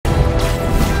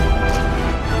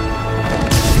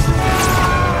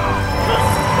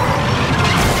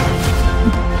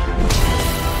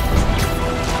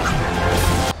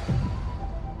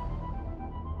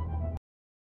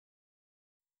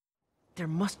There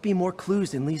must be more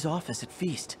clues in Lee's office at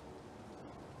Feast.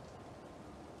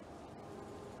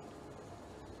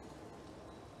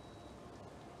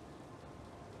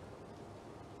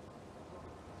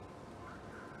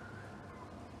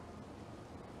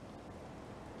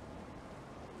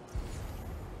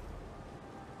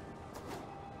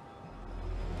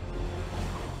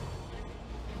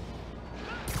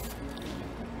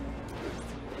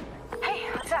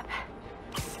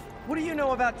 What do you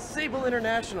know about Sable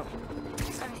International?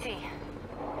 Let me see.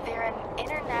 They're an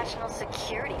international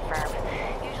security firm,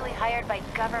 usually hired by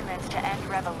governments to end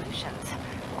revolutions.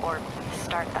 Or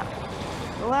start them.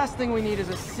 The last thing we need is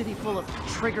a city full of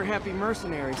trigger-happy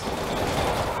mercenaries.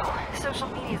 Social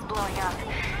media's blowing up.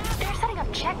 They're setting up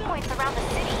checkpoints around the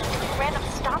city, doing random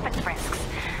stop and frisks.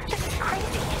 This is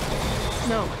crazy.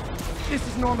 No. This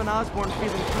is Norman Osborn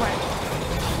feeling threatened.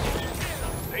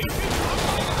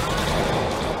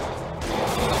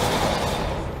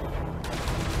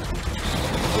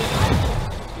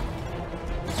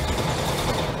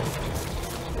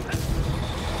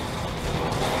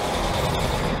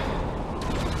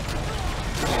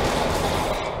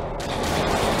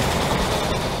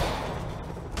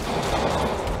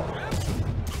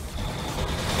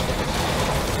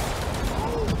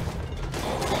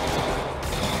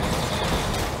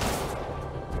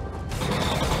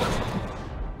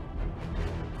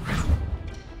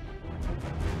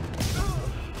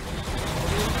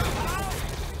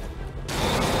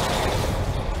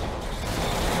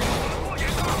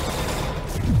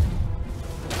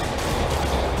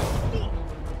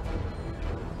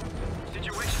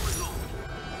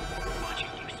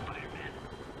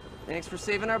 Thanks for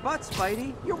saving our butts,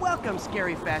 Spidey. You're welcome,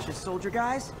 scary fascist soldier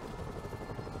guys.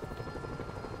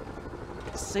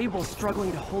 Sable's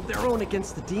struggling to hold their own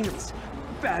against the demons.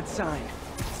 Bad sign.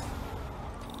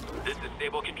 This is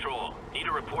Sable Control. Need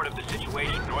a report of the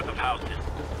situation north of Houston.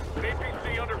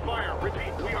 APC under fire.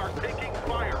 Repeat, we are taking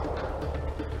fire.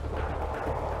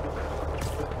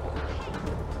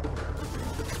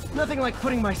 Nothing like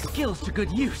putting my skills to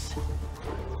good use.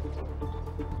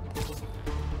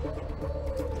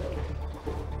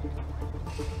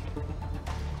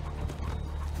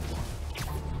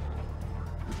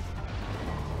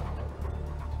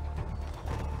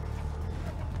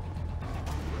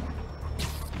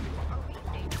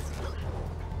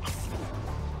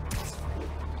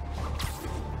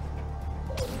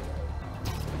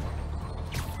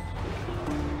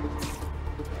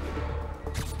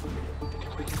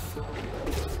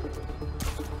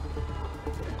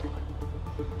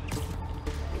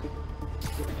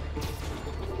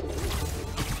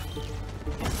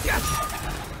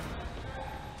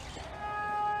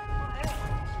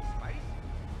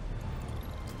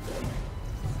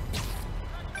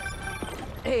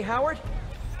 Hey, Howard.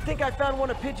 Think I found one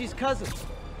of Pidgey's cousins.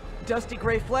 Dusty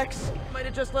gray flecks. Might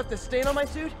have just left a stain on my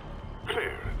suit.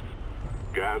 Clarence.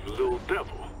 Guy's a little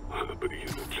devil, but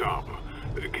he's a charmer.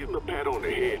 Give him a pat on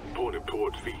the head and point him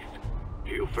towards Feast.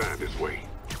 He'll find his way.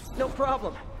 No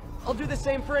problem. I'll do the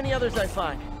same for any others I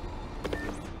find.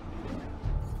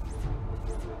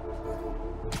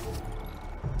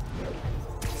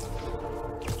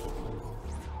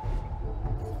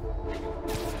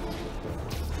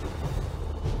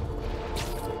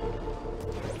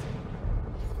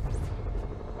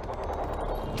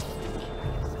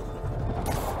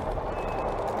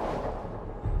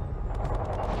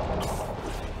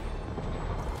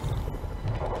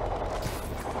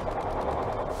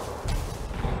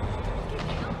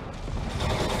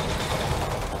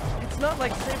 Not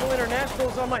like Sable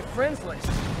International's on my friends list,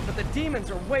 but the demons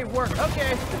are way worse.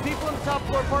 Okay, the people in the top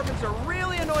floor apartments are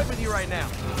really annoyed with you right now.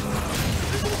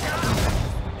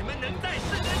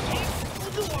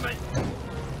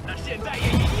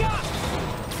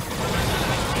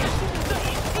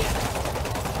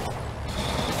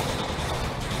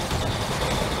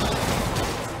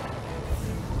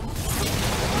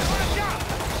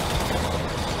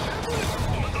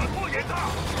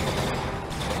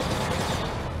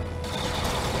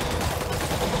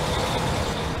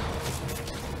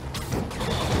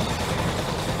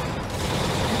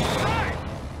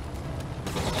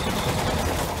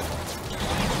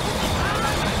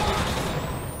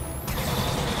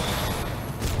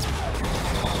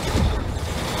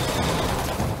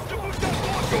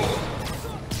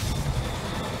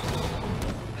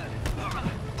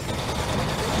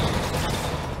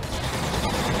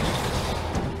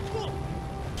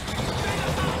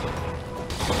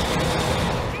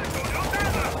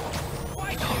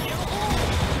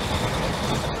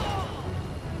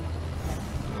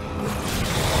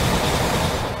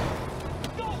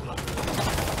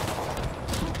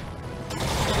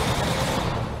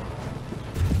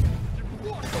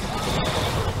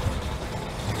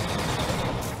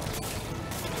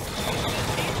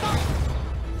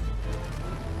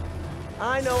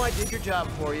 I did your job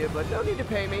for you, but no need to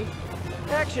pay me.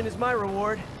 Action is my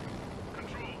reward.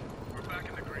 Control, we're back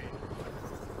in the green.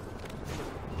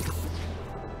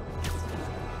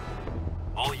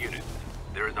 All units,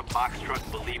 there is a box truck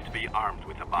believed to be armed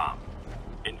with a bomb.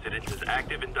 Incident is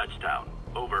active in Dutchtown.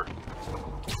 Over.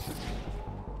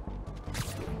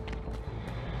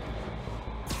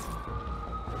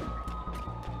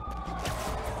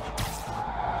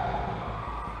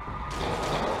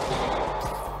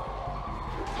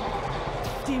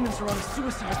 Demons are on a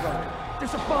suicide run.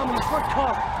 There's a bomb in the front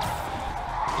car.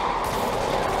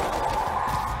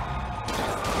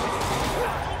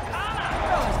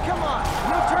 Fellas, come on.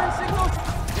 No turn signals?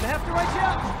 Gonna have to write you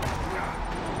out.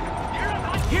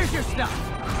 Here's your stuff.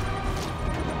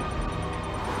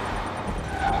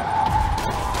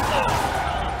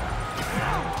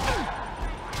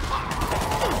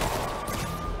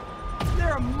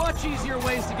 There are much easier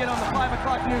ways to get on the 5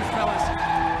 o'clock news, fellas.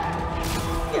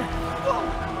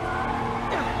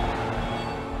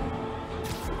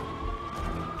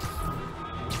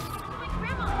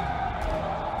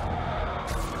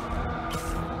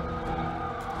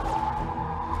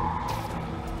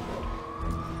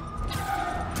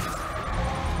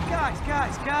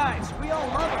 Guys, we all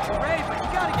love a parade, but you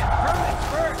gotta get permits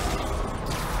first.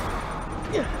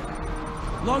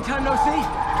 Long time no see?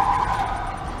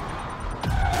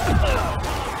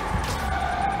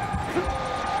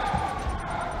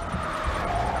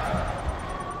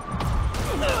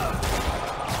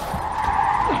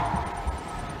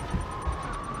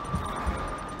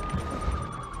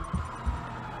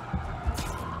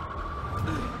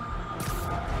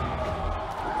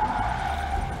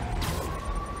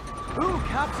 Ooh,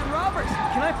 cops and robbers!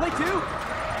 Can I play too?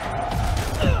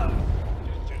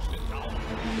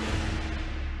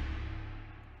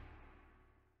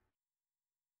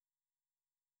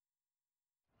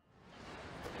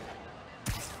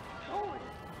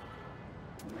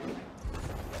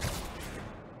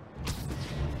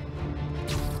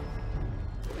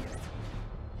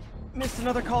 Missed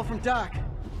another call from Doc.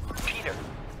 Peter,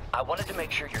 I wanted to make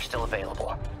sure you're still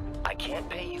available. I can't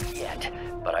pay you yet,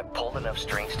 but I've pulled enough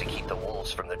strings to keep the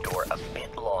wolves from the door a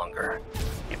bit longer.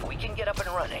 If we can get up and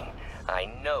running, I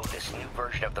know this new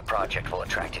version of the project will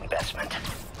attract investment.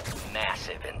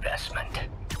 Massive investment.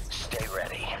 Stay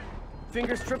ready.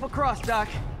 Fingers triple crossed, Doc.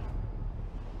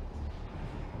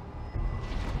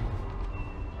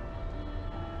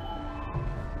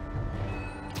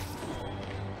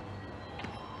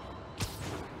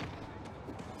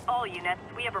 All units,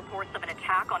 we have reports of an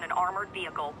attack on an armored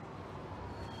vehicle.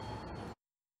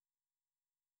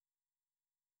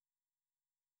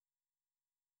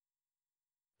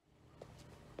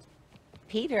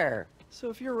 Peter. So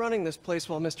if you're running this place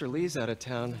while Mr. Lee's out of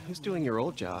town, who's doing your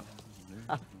old job?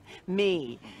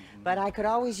 Me. But I could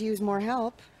always use more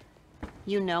help.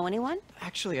 You know anyone?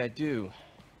 Actually, I do.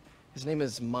 His name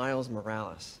is Miles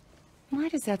Morales. Why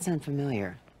does that sound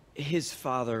familiar? His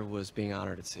father was being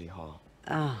honored at City Hall.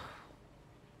 Oh.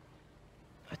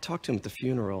 I talked to him at the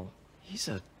funeral. He's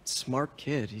a smart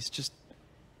kid. He's just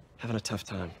having a tough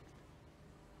time.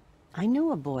 I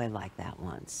knew a boy like that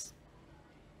once.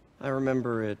 I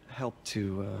remember it helped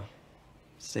to,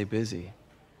 stay busy.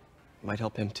 Might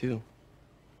help him too.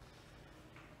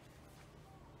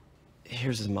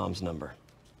 Here's his mom's number.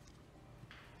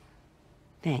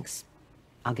 Thanks.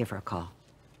 I'll give her a call.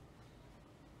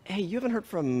 Hey, you haven't heard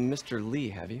from Mr. Lee,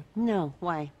 have you? No,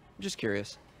 why? Just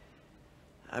curious.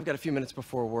 I've got a few minutes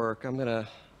before work. I'm gonna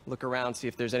look around, see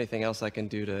if there's anything else I can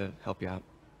do to help you out.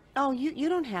 Oh, you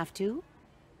don't have to.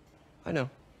 I know.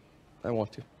 I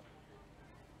want to.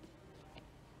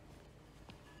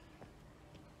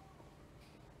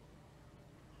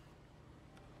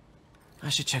 I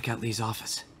should check out Lee's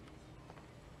office.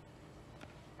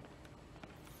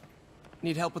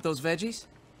 Need help with those veggies?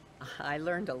 I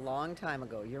learned a long time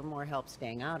ago you're more help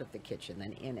staying out of the kitchen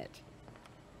than in it.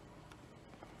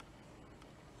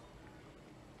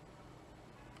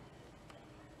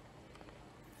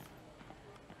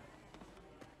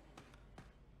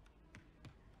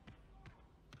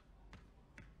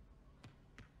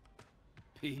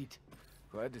 Pete,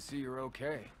 glad to see you're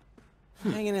okay.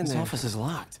 Hanging in there. This office is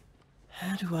locked.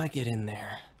 How do I get in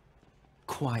there?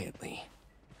 Quietly.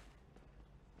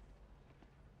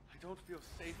 I don't feel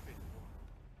safe anymore.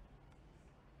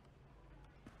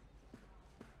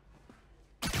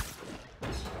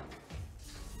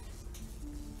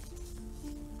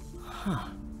 Huh.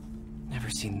 Never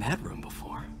seen that room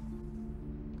before.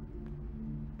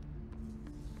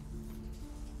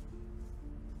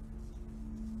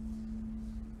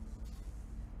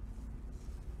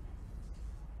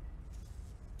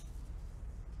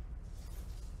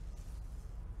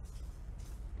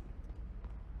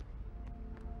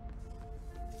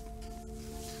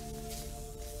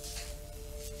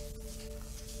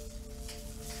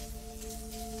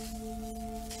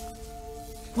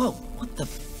 Whoa, what the...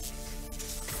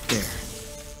 There.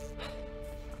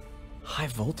 High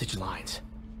voltage lines.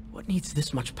 What needs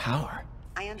this much power?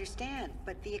 I understand,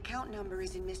 but the account number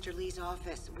is in Mr. Lee's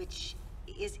office, which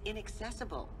is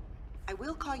inaccessible. I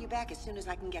will call you back as soon as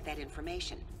I can get that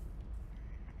information.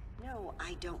 No,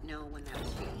 I don't know when that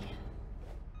will be.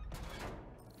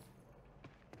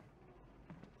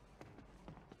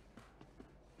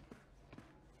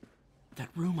 That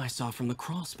room I saw from the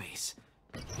crawl space.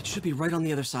 It should be right on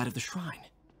the other side of the shrine.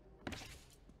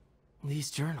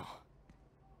 Lee's journal.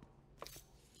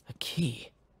 A key.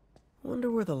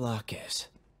 Wonder where the lock is.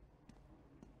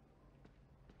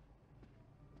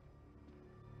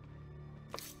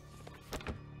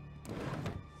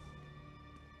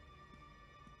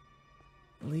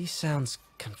 Lee sounds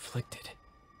conflicted.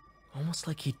 Almost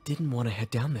like he didn't want to head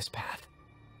down this path.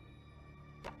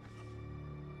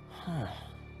 Huh.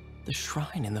 The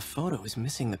shrine in the photo is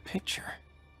missing the picture.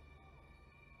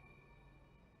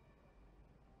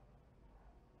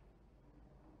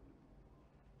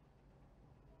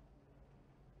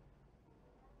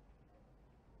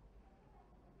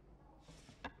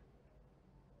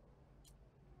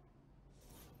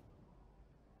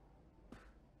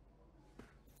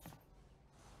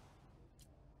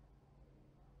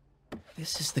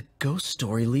 This is the ghost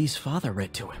story Lee's father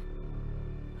read to him.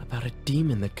 About a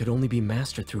demon that could only be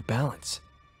mastered through balance.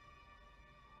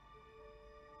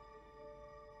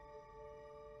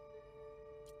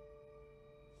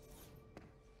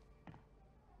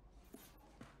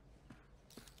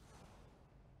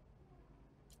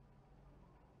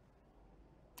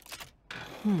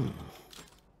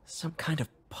 Some kind of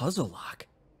puzzle lock.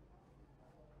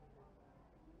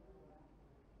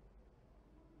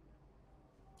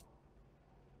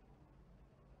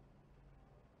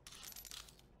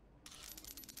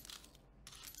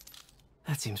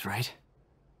 That seems right.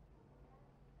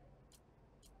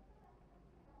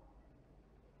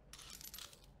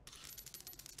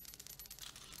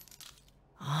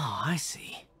 Oh, I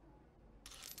see.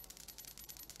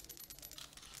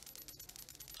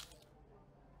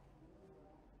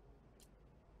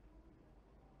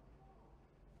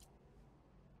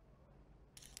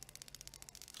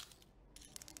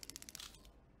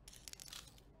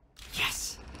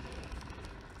 Yes!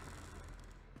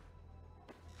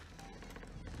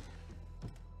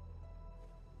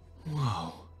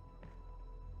 Whoa.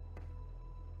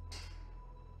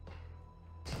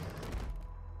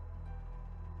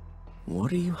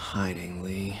 What are you hiding,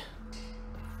 Lee?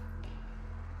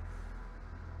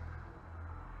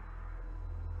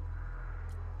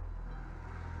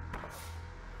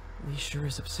 Lee sure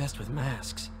is obsessed with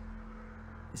masks.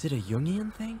 Is it a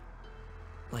Jungian thing?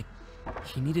 Like,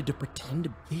 he needed to pretend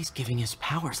to... Lee's giving his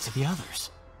powers to the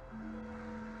others.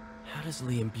 How does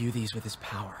Lee imbue these with his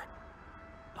power?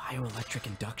 Bioelectric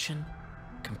induction?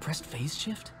 Compressed phase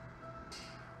shift?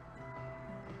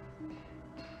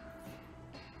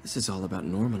 This is all about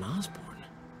Norman Osborn.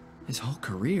 His whole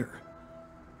career.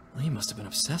 Lee must have been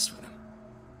obsessed with him.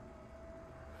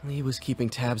 Lee was keeping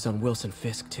tabs on Wilson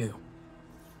Fisk, too.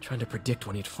 Trying to predict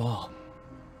when he'd fall.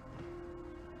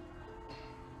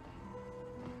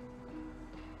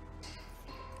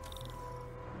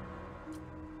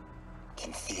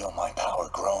 Can feel my power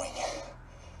growing.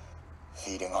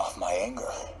 Feeding off my anger.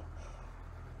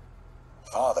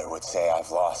 Father would say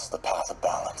I've lost the path of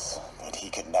balance, that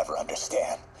he could never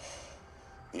understand.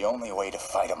 The only way to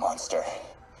fight a monster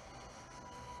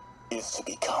is to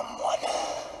become one.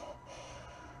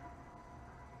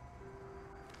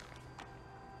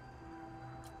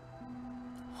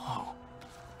 Whoa.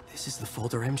 This is the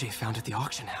folder MJ found at the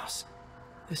auction house.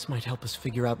 This might help us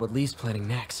figure out what Lee's planning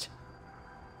next.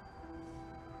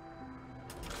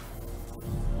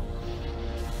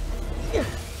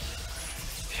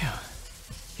 Phew.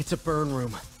 It's a burn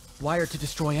room, wired to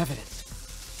destroy evidence.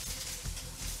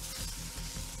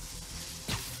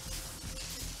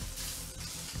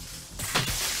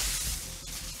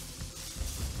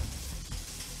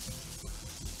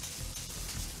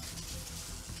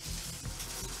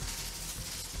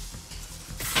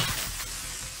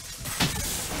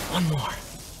 One more.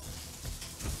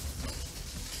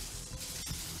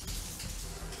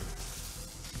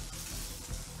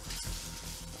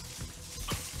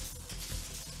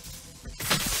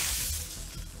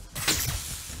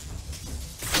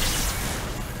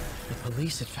 The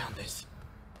police had found this.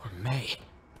 Or may.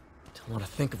 Don't want to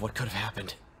think of what could have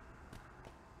happened.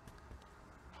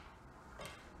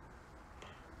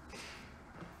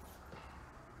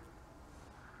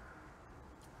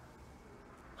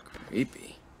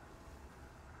 Creepy.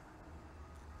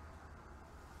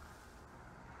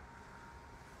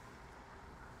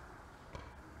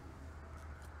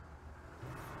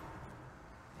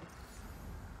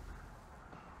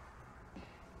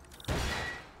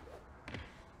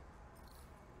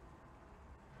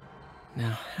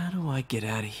 Now, how do I get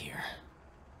out of here?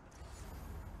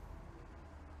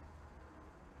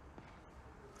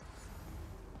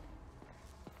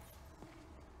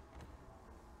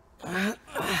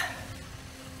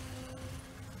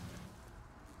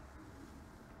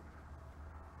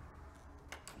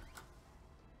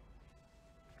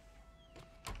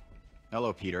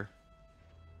 Hello, Peter.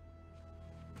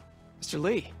 Mr.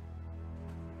 Lee.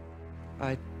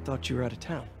 I thought you were out of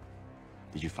town.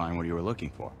 Did you find what you were looking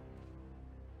for?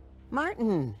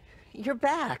 Martin, you're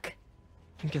back.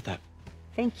 Get that.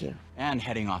 Thank you. And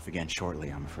heading off again shortly,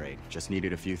 I'm afraid. Just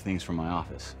needed a few things from my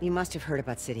office. You must have heard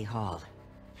about City Hall.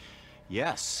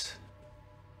 Yes.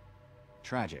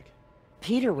 Tragic.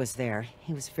 Peter was there.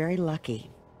 He was very lucky.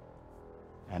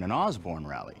 And an Osborn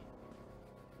rally.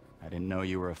 I didn't know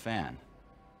you were a fan.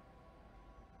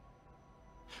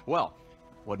 Well,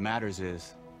 what matters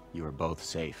is you are both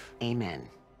safe. Amen.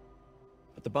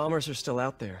 But the bombers are still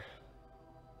out there.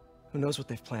 Who knows what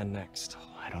they've planned next?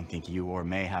 I don't think you or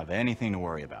May have anything to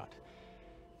worry about.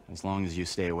 As long as you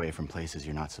stay away from places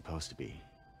you're not supposed to be.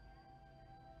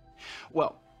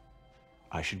 Well,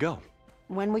 I should go.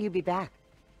 When will you be back?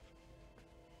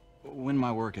 When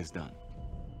my work is done.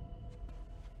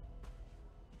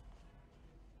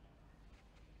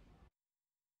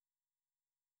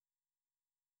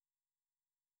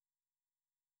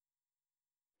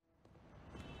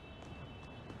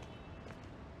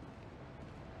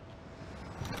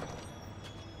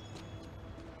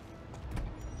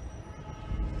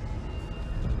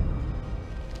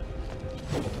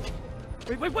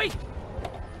 Wait!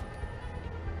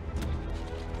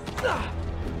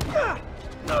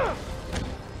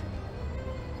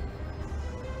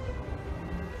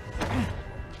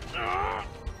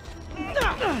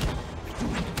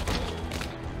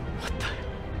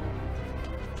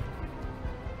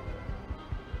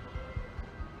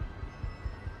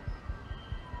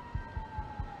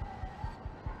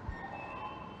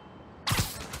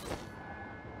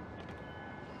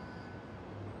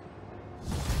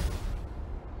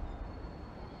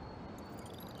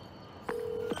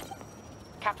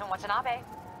 Captain Watanabe.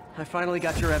 I finally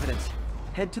got your evidence.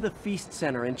 Head to the Feast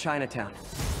Center in Chinatown.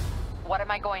 What am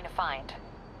I going to find?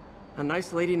 A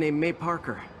nice lady named May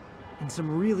Parker. And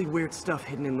some really weird stuff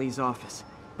hidden in Lee's office.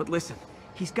 But listen,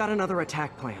 he's got another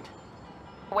attack planned.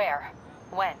 Where?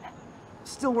 When?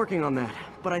 Still working on that,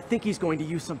 but I think he's going to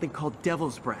use something called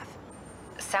Devil's Breath.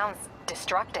 Sounds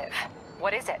destructive.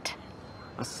 What is it?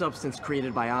 A substance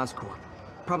created by Oscorp.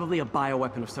 Probably a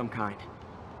bioweapon of some kind.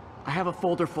 I have a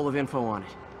folder full of info on it.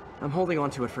 I'm holding on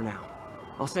to it for now.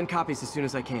 I'll send copies as soon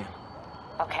as I can.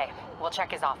 Okay, we'll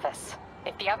check his office.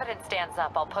 If the evidence stands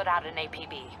up, I'll put out an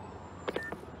APB.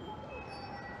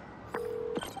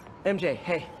 MJ,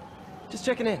 hey. Just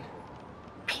checking in.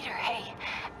 Peter, hey.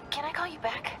 Can I call you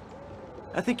back?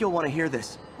 I think you'll want to hear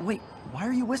this. Wait, why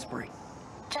are you whispering?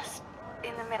 Just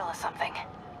in the middle of something.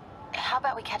 How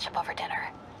about we catch up over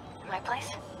dinner? My place?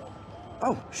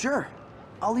 Oh, sure.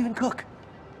 I'll even cook.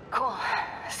 Cool.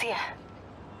 See ya.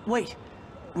 Wait,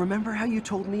 remember how you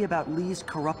told me about Lee's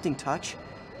corrupting touch?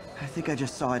 I think I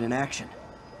just saw it in action.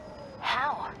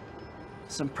 How?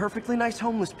 Some perfectly nice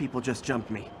homeless people just jumped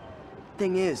me.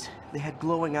 Thing is, they had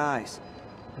glowing eyes.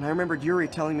 And I remembered Yuri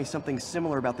telling me something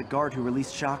similar about the guard who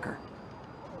released Shocker.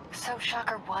 So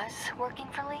Shocker was working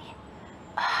for Lee?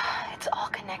 It's all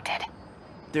connected.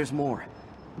 There's more,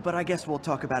 but I guess we'll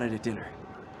talk about it at dinner.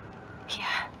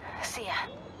 Yeah, see ya.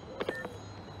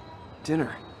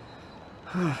 Dinner?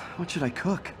 What should I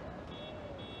cook?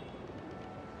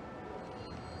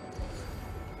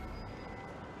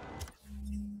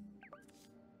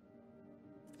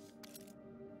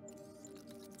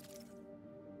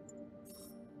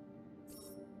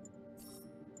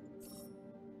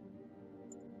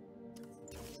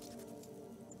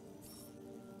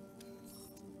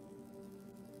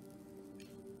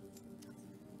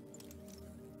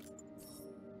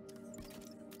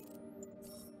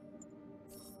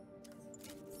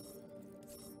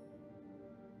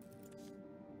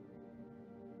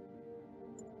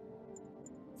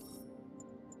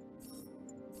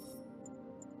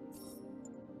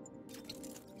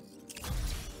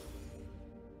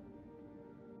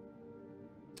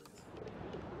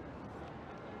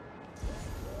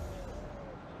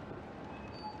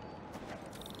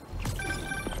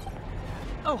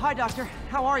 Oh, hi, Doctor.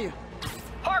 How are you?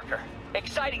 Parker,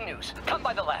 exciting news. Come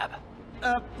by the lab.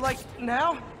 Like,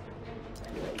 now?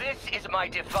 This is my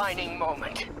defining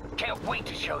moment. Can't wait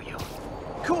to show you.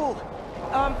 Cool.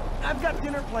 I've got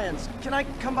dinner plans. Can I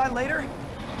come by later?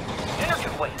 Dinner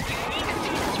can wait. You need to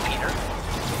see this, Peter.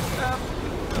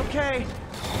 Okay.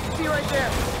 See you right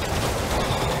there.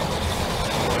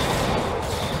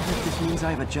 means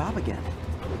I have a job again.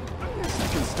 I guess I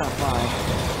can stop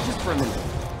by, just for a minute.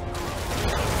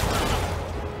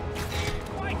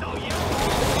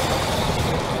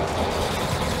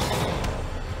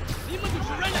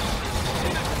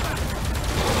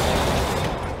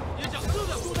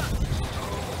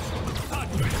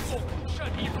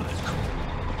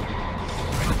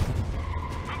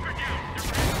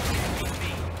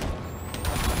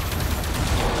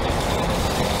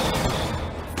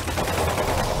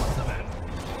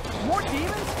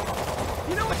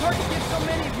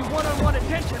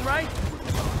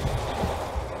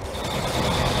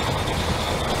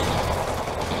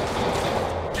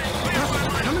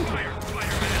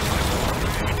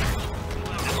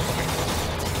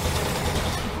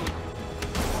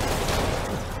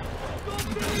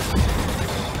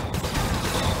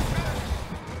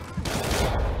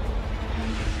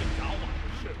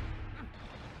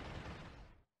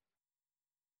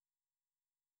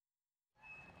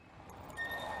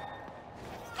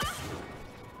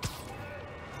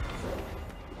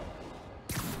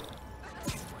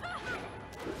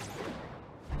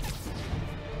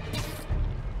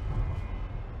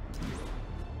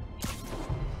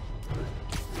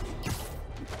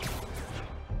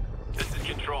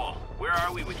 Where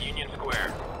are we with Union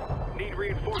Square? Need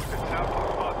reinforcements out to the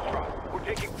Foxtrot. We're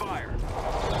taking fire.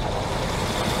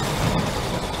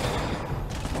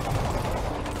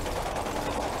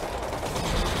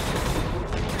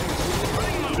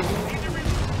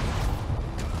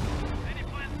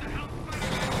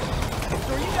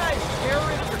 So are you guys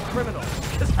terrorists or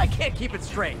criminals? Because I can't keep it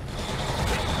straight.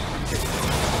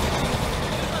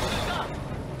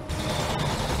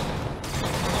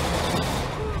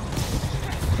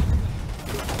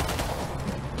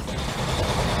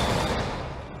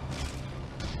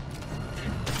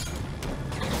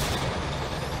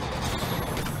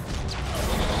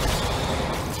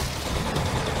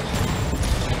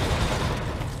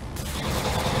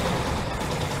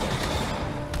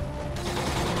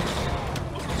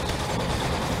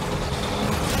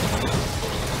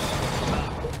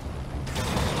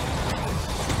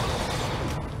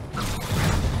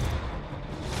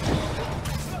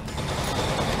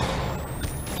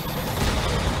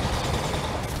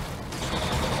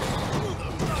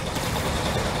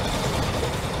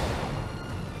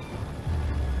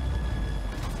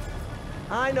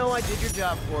 I know I did your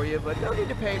job for you, but no need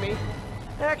to pay me.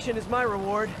 Action is my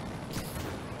reward.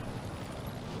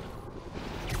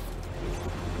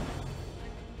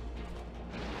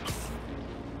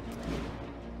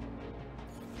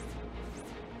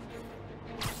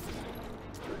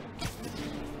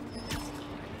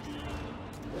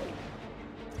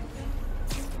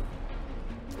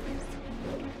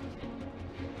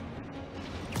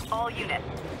 All units,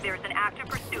 there's an active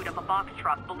pursuit of a box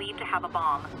truck believed to have a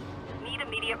bomb. Need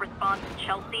immediate response to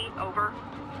Chelsea, over.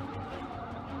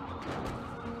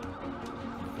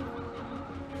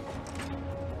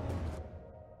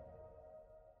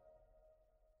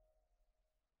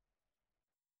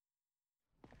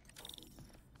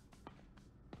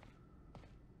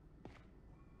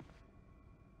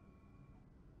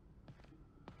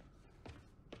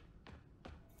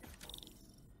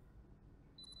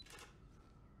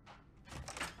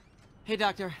 Hey,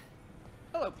 Doctor.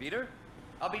 Hello, Peter.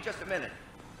 I'll be just a minute.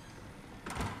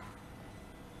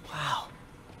 Wow.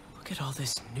 Look at all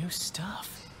this new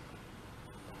stuff.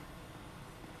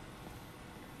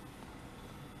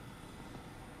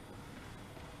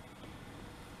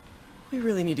 We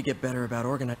really need to get better about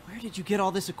organizing. Where did you get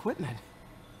all this equipment?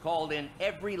 Called in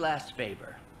every last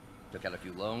favor. Took out a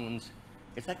few loans.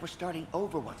 It's like we're starting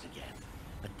over once again.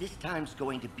 But this time's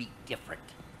going to be different.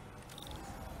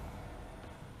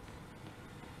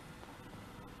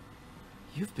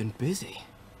 You've been busy.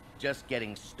 Just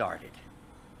getting started.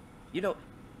 You know,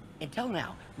 until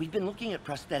now, we've been looking at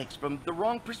prosthetics from the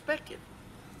wrong perspective.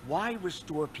 Why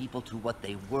restore people to what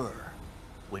they were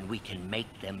when we can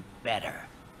make them better?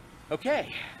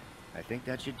 Okay, I think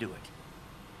that should do it.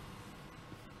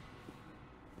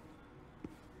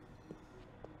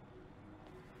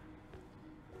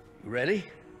 Ready?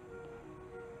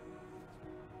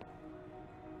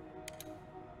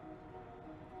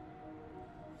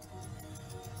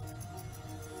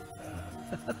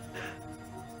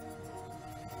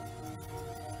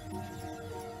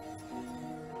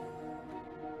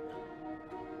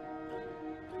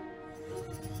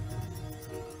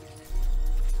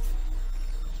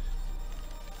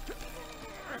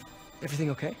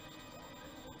 Everything okay?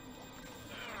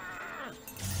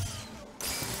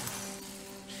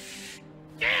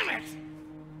 Damn it!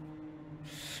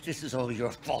 This is all your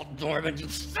fault, Norman, you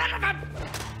son of a...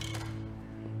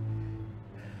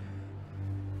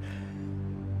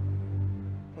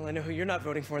 Well, I know who you're not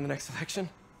voting for in the next election.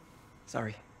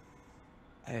 Sorry.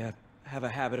 I have a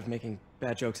habit of making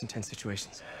bad jokes in tense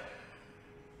situations.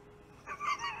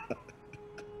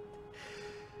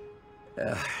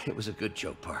 It was a good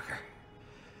joke, Parker.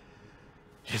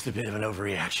 Just a bit of an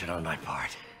overreaction on my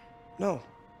part. No,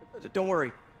 don't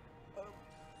worry.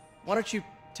 Why don't you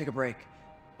take a break?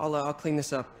 I'll clean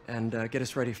this up and get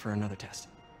us ready for another test.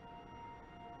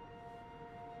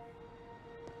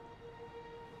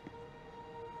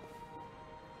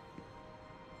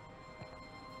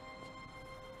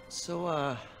 So,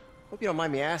 hope you don't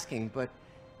mind me asking, but it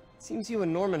seems you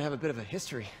and Norman have a bit of a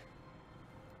history.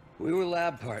 We were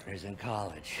lab partners in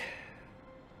college.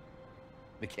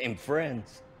 Became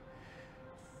friends.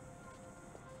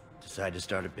 Decided to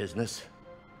start a business.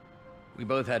 We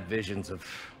both had visions of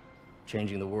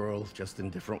changing the world, just in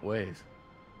different ways.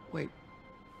 Wait,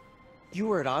 you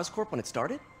were at Oscorp when it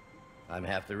started? I'm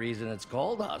half the reason it's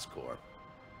called Oscorp.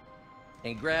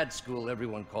 In grad school,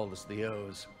 everyone called us the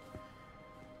O's.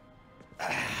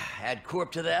 Add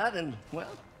Corp to that, and, well,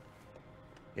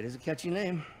 it is a catchy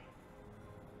name.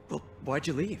 Well, why'd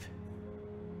you leave?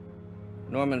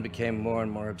 Norman became more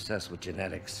and more obsessed with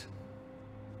genetics.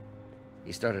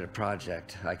 He started a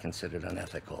project I considered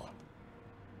unethical.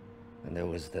 And there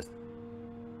was this...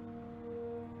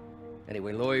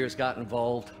 Anyway, lawyers got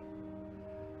involved.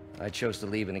 I chose to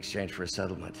leave in exchange for a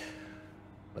settlement.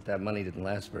 But that money didn't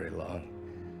last very long.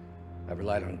 I've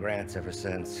relied on grants ever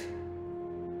since.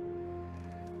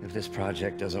 If this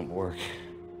project doesn't work...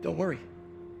 Don't worry.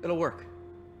 It'll work.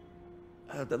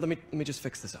 Let me just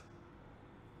fix this up.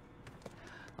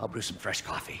 I'll brew some fresh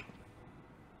coffee.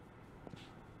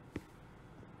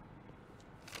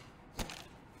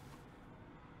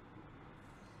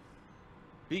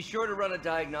 Be sure to run a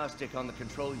diagnostic on the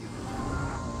control unit.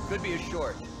 Could be a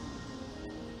short.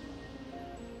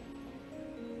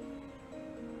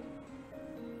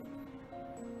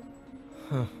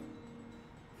 Huh.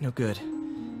 No good.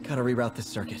 Gotta reroute this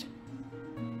circuit.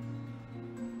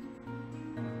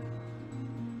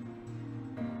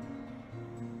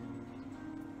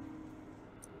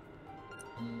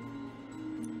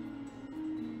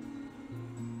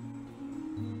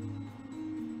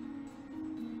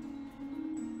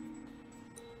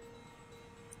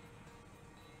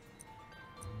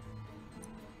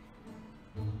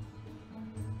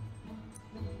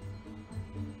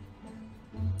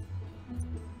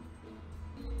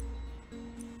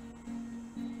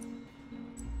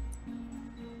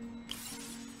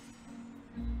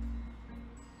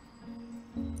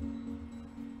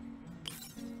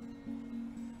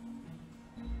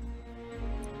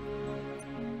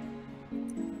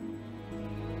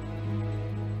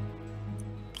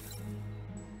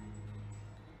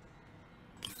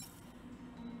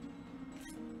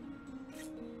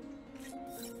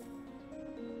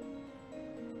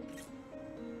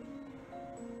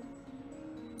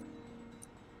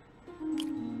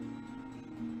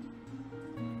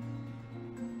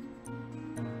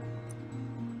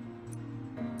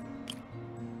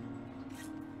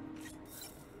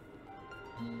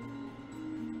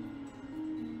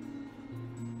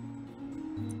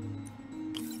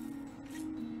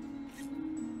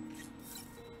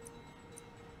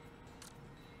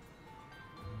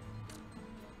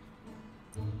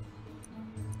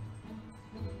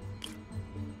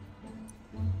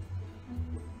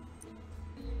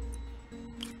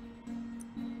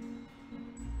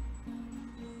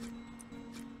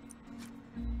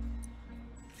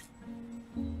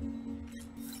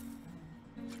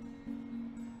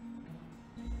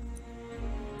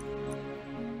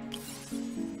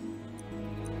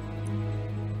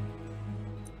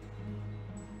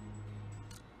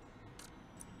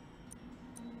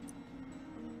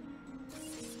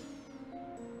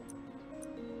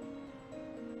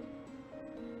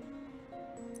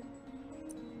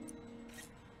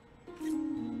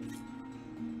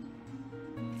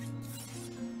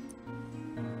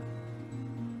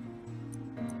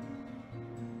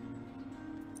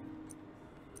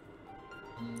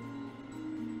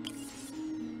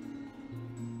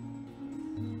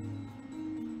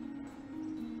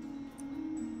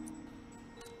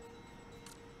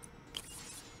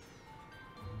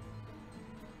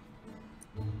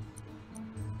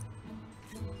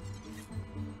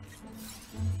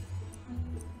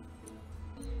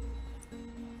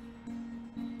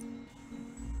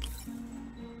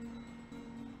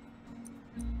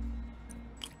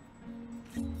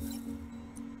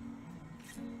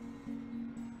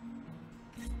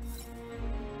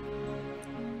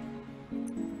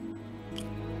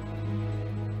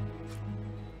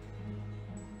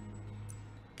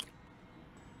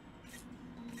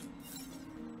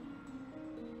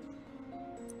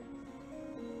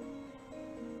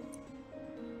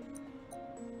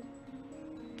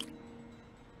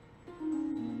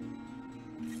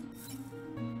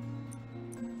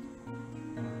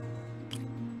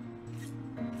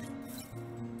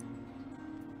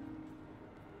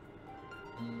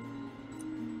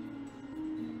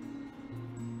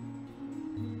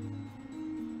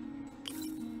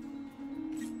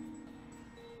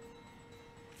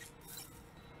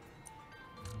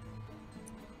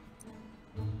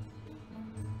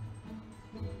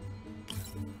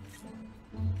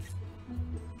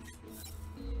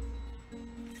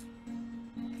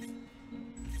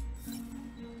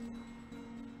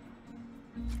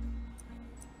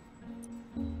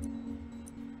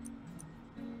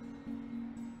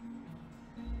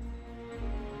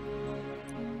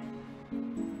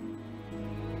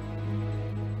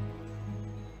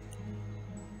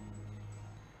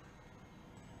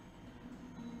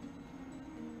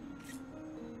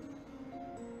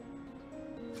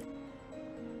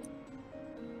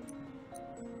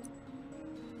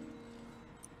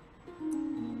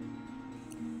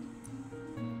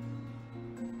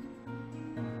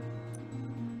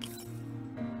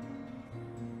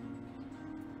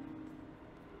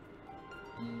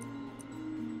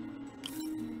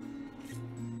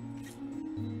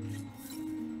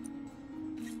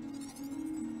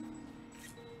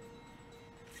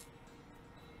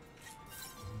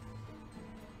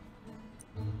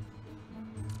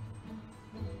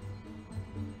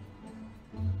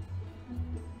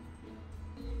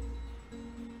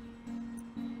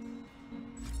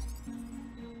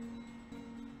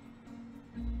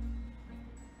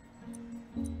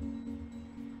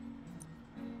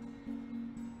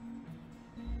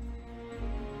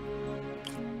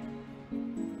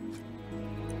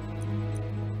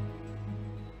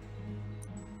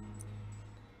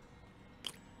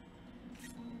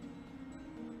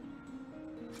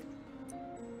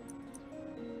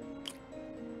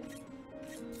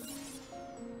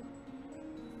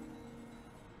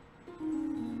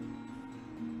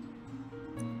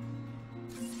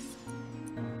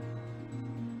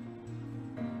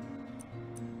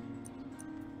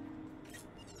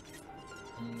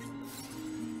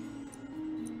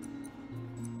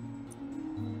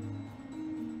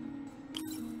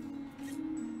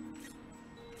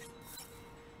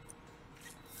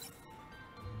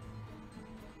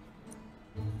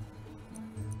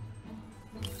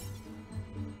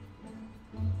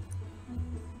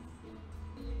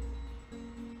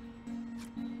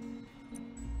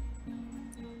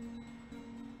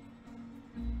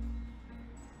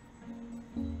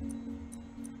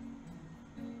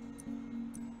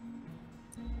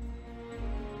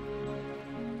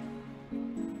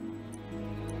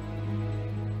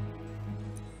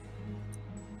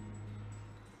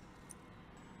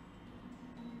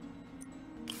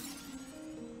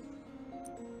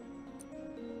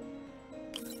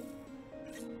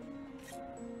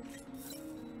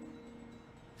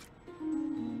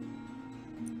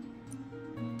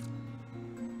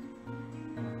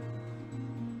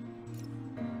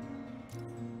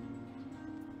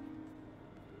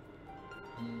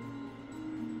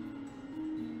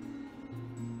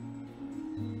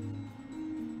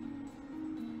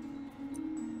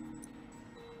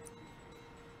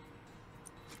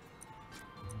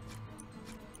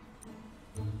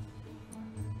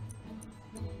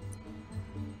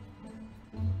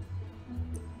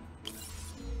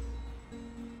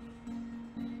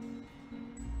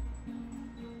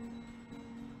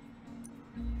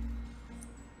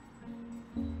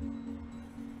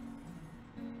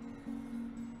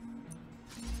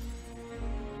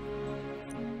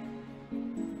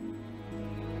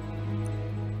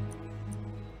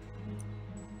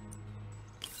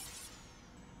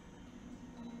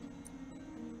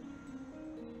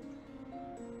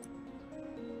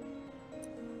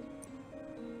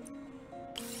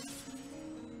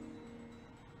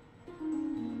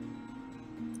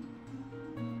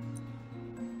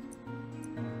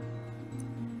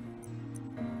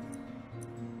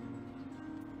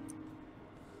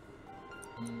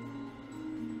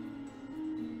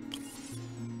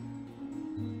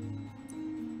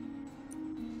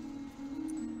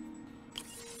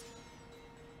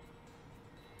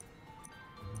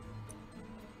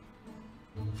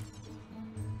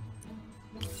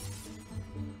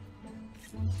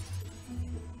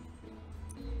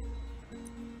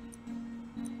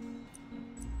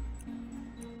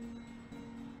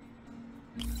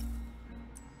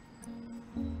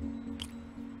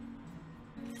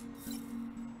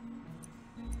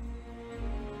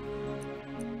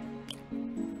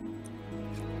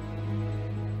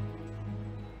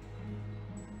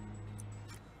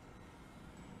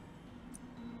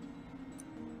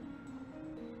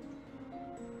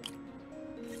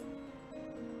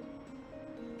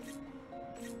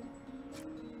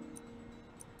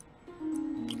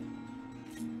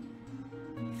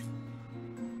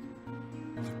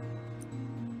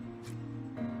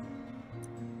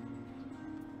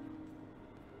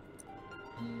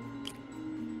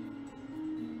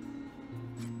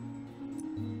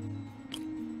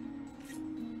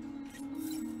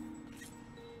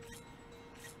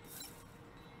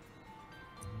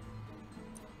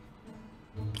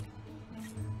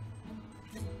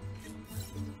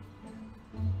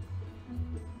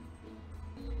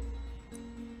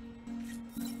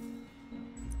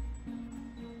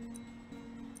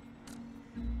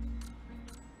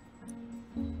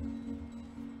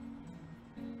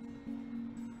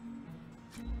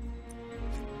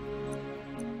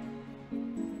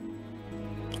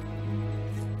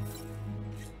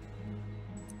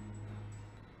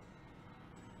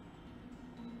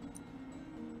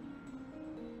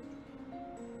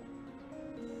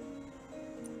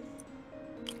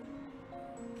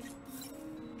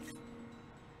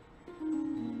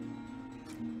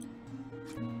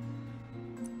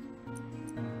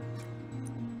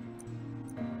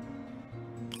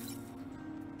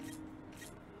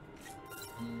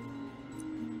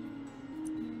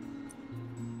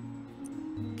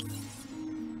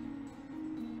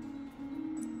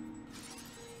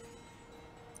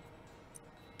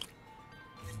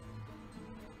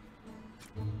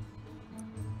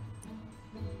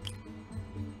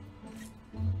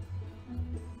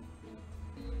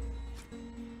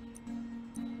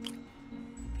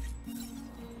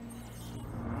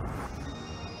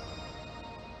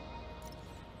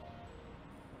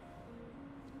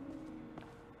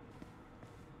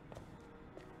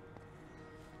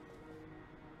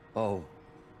 Oh,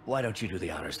 why don't you do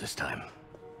the honors this time?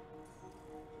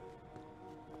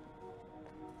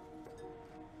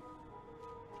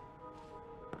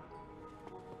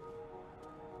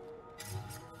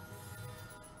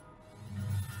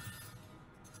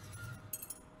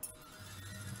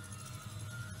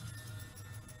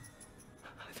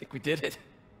 I think we did it.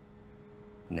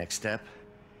 Next step,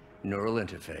 neural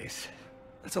interface.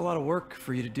 That's a lot of work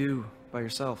for you to do by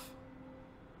yourself.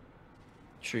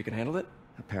 Sure you can handle it?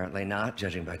 Apparently not,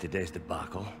 judging by today's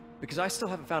debacle. Because I still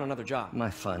haven't found another job. My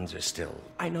funds are still...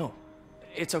 I know.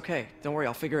 It's okay. Don't worry,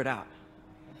 I'll figure it out.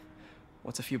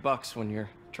 What's a few bucks when you're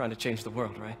trying to change the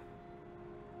world, right?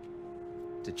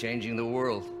 To changing the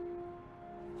world.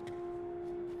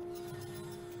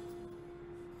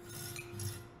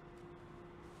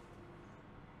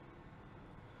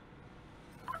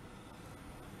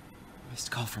 Missed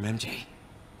call from MJ.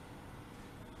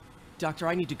 Doctor,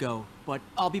 I need to go, but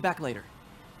I'll be back later.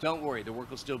 Don't worry, the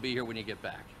work will still be here when you get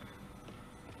back.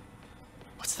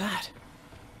 What's that?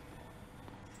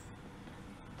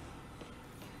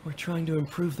 We're trying to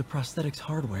improve the prosthetics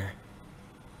hardware.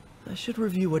 I should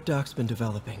review what Doc's been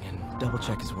developing and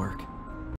double-check his work.